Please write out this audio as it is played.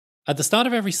At the start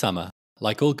of every summer,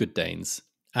 like all good Danes,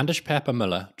 Anders Pape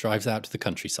Møller drives out to the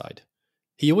countryside.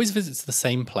 He always visits the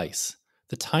same place,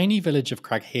 the tiny village of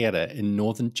Kraghede in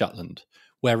northern Jutland,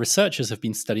 where researchers have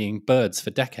been studying birds for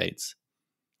decades.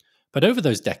 But over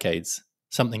those decades,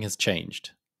 something has changed.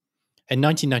 In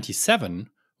 1997,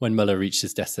 when Møller reached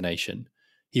his destination,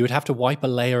 he would have to wipe a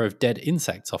layer of dead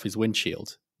insects off his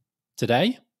windshield.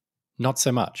 Today, not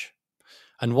so much.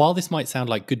 And while this might sound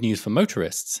like good news for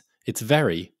motorists, it's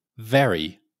very,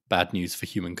 very bad news for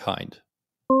humankind.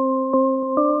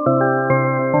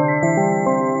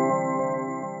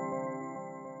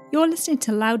 You're listening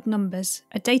to Loud Numbers,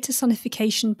 a data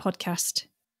sonification podcast.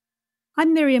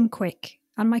 I'm Miriam Quick,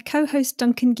 and my co-host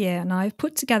Duncan Gear and I have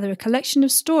put together a collection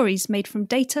of stories made from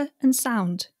data and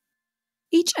sound.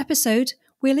 Each episode,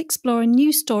 we'll explore a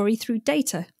new story through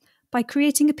data by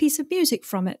creating a piece of music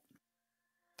from it.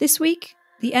 This week,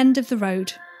 The End of the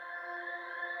Road.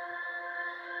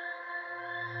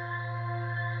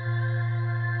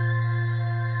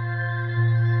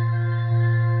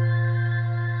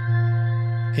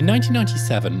 In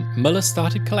 1997, Møller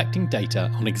started collecting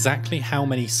data on exactly how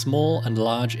many small and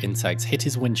large insects hit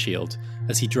his windshield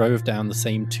as he drove down the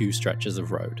same two stretches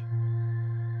of road.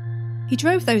 He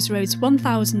drove those roads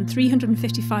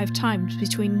 1,355 times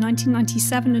between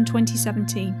 1997 and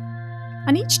 2017.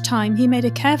 And each time he made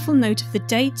a careful note of the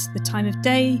date, the time of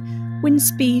day, wind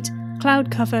speed, cloud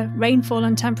cover, rainfall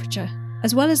and temperature,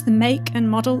 as well as the make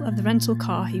and model of the rental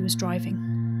car he was driving.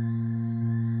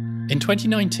 In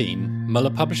 2019,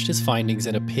 Møller published his findings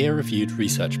in a peer-reviewed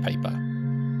research paper.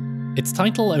 Its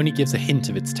title only gives a hint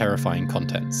of its terrifying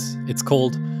contents. It's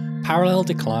called Parallel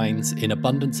Declines in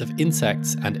Abundance of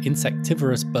Insects and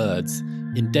Insectivorous Birds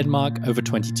in Denmark over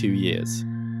 22 years.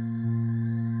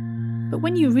 But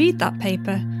when you read that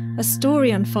paper, a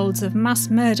story unfolds of mass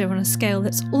murder on a scale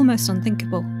that's almost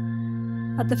unthinkable.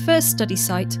 At the first study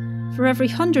site, for every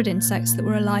 100 insects that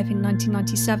were alive in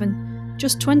 1997,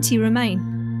 just 20 remain.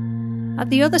 At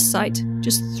the other site,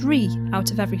 just 3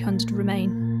 out of every 100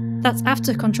 remain. That's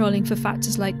after controlling for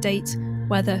factors like date,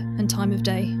 weather, and time of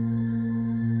day.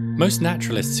 Most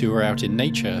naturalists who are out in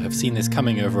nature have seen this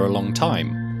coming over a long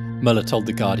time, Møller told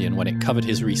The Guardian when it covered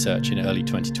his research in early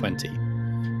 2020.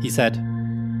 He said,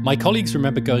 "My colleagues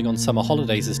remember going on summer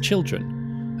holidays as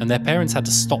children, and their parents had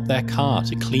to stop their car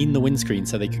to clean the windscreen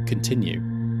so they could continue.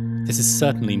 This is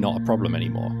certainly not a problem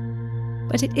anymore."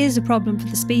 But it is a problem for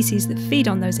the species that feed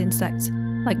on those insects,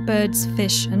 like birds,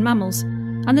 fish, and mammals,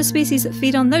 and the species that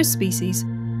feed on those species,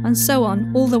 and so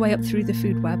on all the way up through the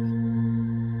food web.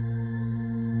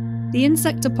 The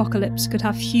insect apocalypse could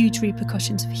have huge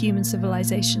repercussions for human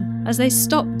civilization as they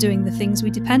stop doing the things we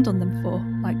depend on them for,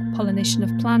 like pollination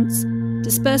of plants,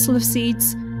 dispersal of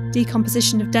seeds,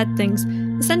 decomposition of dead things,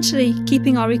 essentially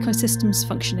keeping our ecosystems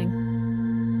functioning.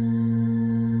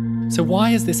 So why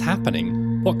is this happening?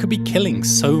 What could be killing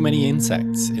so many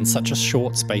insects in such a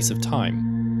short space of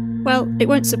time? Well, it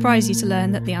won't surprise you to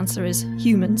learn that the answer is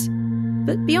humans.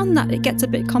 But beyond that, it gets a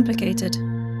bit complicated.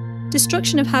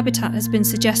 Destruction of habitat has been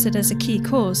suggested as a key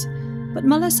cause, but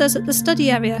Møller says that the study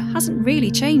area hasn't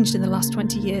really changed in the last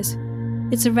 20 years.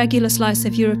 It's a regular slice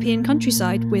of European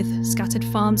countryside with scattered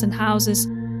farms and houses,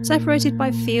 separated by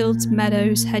fields,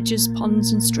 meadows, hedges,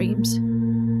 ponds and streams.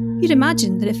 You'd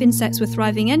imagine that if insects were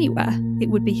thriving anywhere, it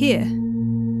would be here.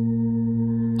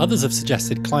 Others have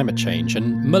suggested climate change,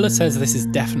 and Møller says this is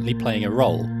definitely playing a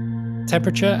role.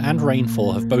 Temperature and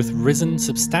rainfall have both risen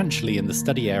substantially in the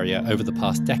study area over the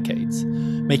past decades,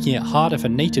 making it harder for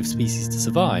native species to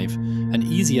survive and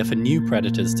easier for new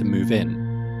predators to move in.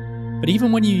 But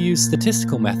even when you use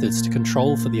statistical methods to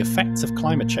control for the effects of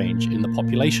climate change in the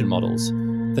population models,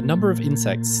 the number of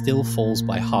insects still falls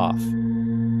by half.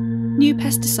 New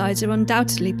pesticides are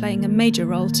undoubtedly playing a major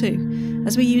role too,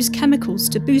 as we use chemicals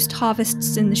to boost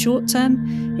harvests in the short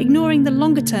term, ignoring the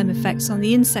longer term effects on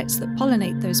the insects that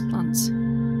pollinate those plants.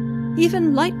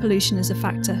 Even light pollution is a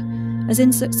factor, as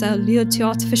insects are lured to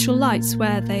artificial lights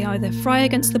where they either fry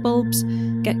against the bulbs,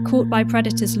 get caught by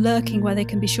predators lurking where they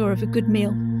can be sure of a good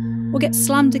meal, or get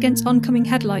slammed against oncoming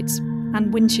headlights,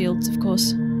 and windshields of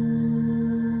course.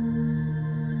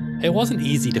 It wasn't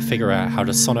easy to figure out how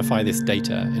to sonify this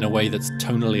data in a way that's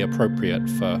tonally appropriate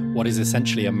for what is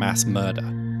essentially a mass murder.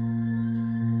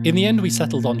 In the end, we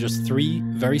settled on just 3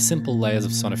 very simple layers of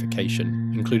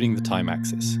sonification, including the time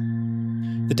axis.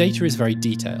 The data is very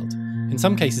detailed. In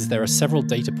some cases, there are several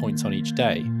data points on each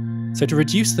day. So to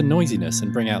reduce the noisiness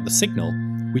and bring out the signal,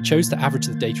 we chose to average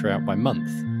the data out by month.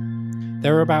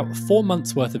 There are about 4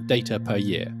 months worth of data per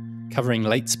year, covering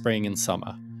late spring and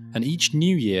summer, and each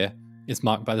new year is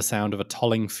marked by the sound of a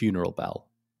tolling funeral bell.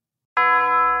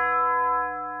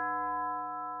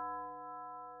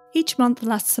 Each month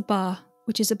lasts a bar,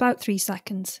 which is about 3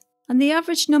 seconds, and the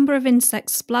average number of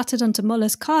insects splattered onto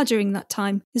Møller's car during that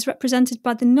time is represented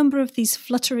by the number of these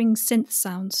fluttering synth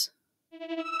sounds.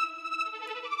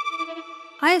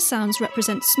 Higher sounds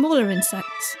represent smaller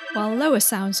insects, while lower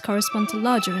sounds correspond to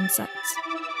larger insects.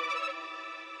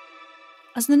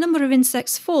 As the number of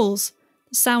insects falls,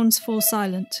 the sounds fall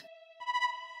silent.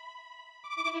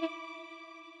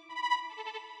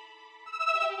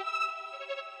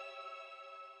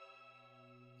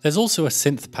 There's also a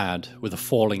synth pad with a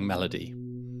falling melody.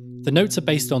 The notes are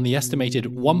based on the estimated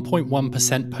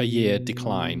 1.1% per year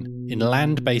decline in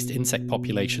land-based insect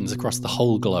populations across the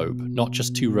whole globe, not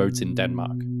just 2 roads in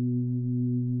Denmark.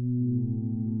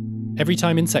 Every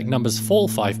time insect numbers fall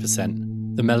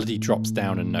 5%, the melody drops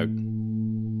down a note.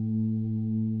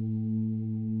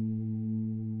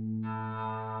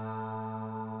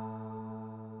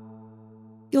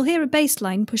 You'll hear a bass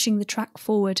line pushing the track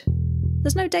forward.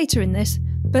 There's no data in this,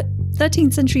 but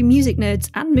 13th century music nerds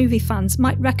and movie fans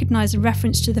might recognise a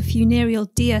reference to the funereal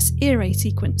Dies Irae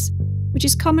sequence, which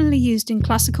is commonly used in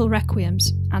classical requiems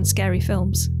and scary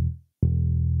films.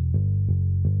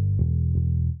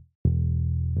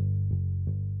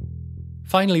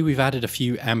 Finally, we've added a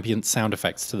few ambient sound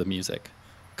effects to the music.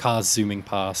 Cars zooming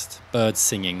past, birds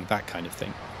singing, that kind of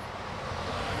thing.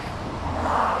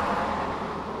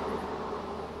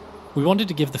 We wanted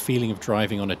to give the feeling of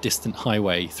driving on a distant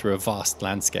highway through a vast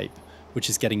landscape, which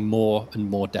is getting more and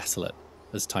more desolate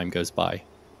as time goes by.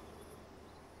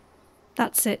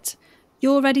 That's it.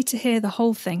 You're ready to hear the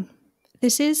whole thing.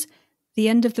 This is The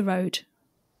End of the Road.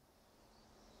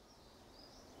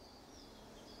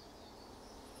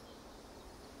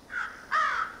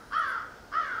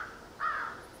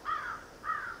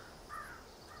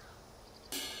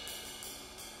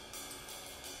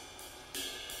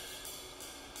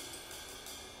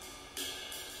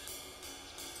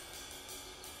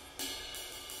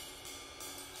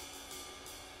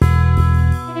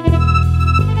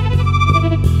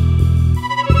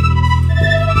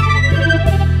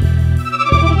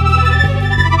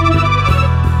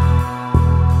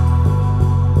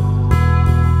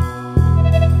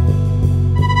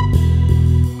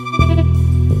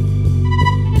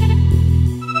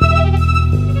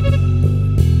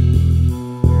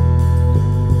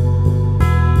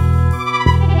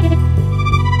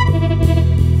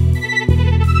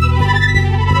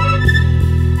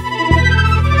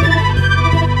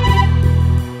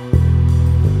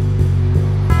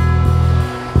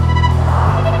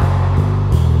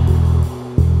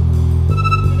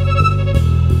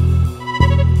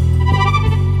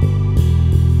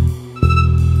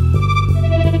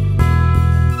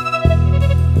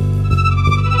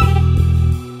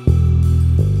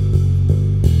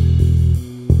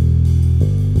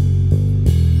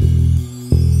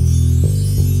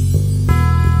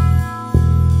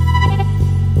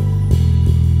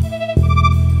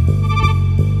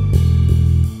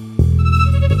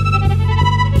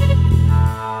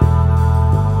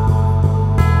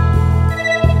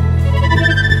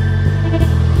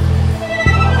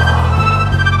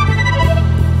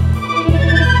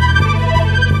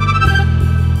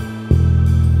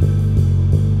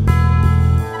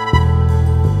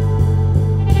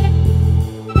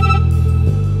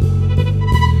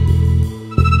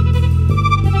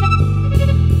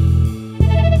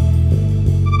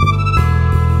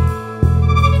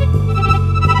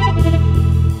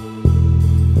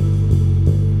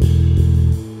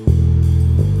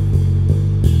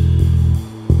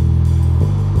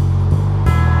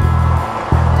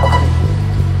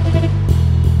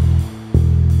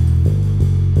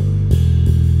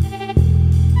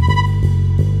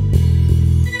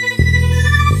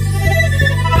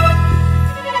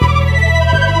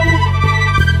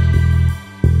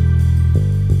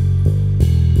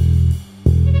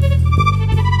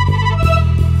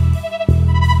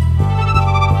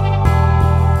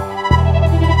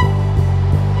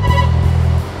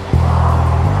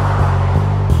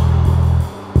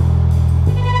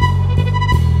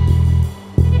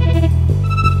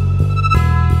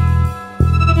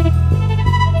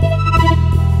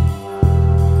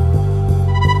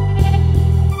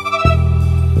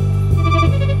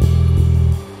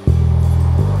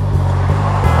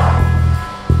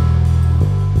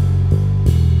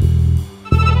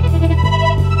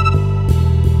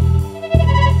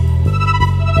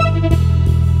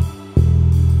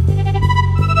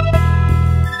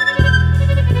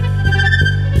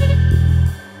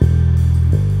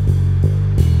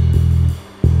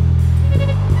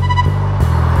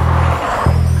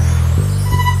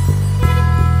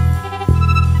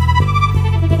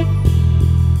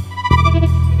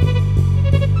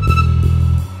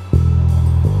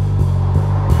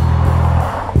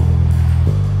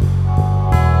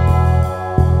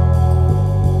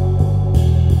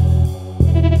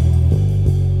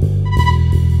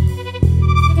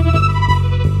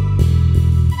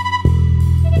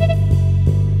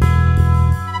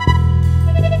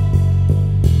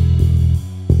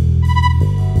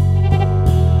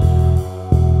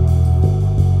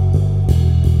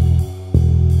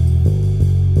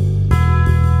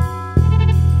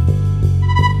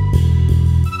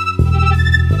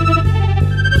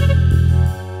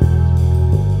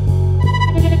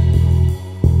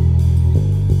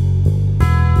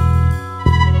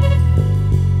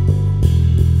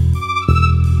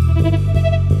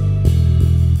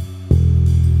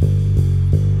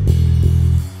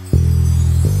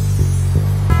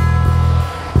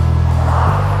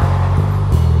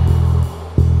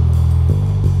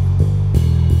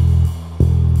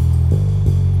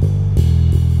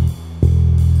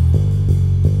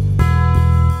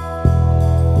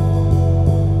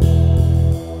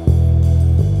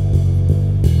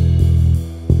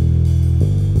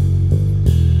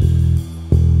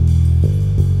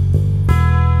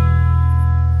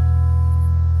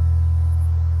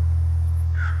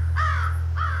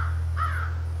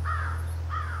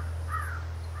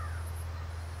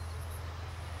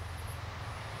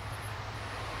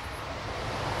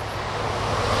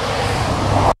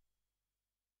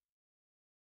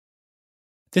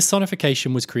 This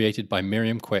sonification was created by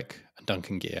Miriam Quick and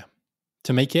Duncan Gear.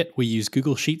 To make it, we use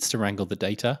Google Sheets to wrangle the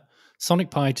data,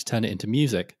 SonicPy to turn it into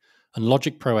music, and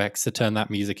Logic Pro X to turn that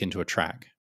music into a track.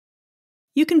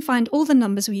 You can find all the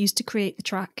numbers we used to create the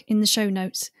track in the show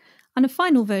notes, and a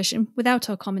final version without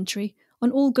our commentary on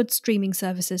all good streaming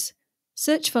services.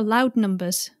 Search for Loud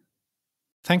Numbers.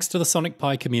 Thanks to the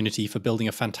SonicPy community for building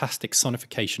a fantastic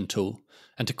sonification tool,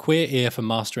 and to Queer Ear for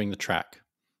mastering the track.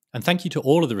 And thank you to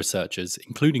all of the researchers,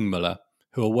 including Møller,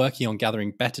 who are working on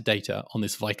gathering better data on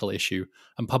this vital issue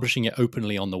and publishing it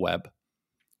openly on the web.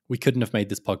 We couldn't have made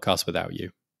this podcast without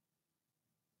you.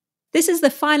 This is the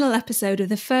final episode of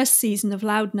the first season of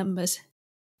Loud Numbers.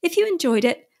 If you enjoyed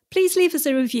it, please leave us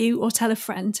a review or tell a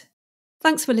friend.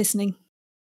 Thanks for listening.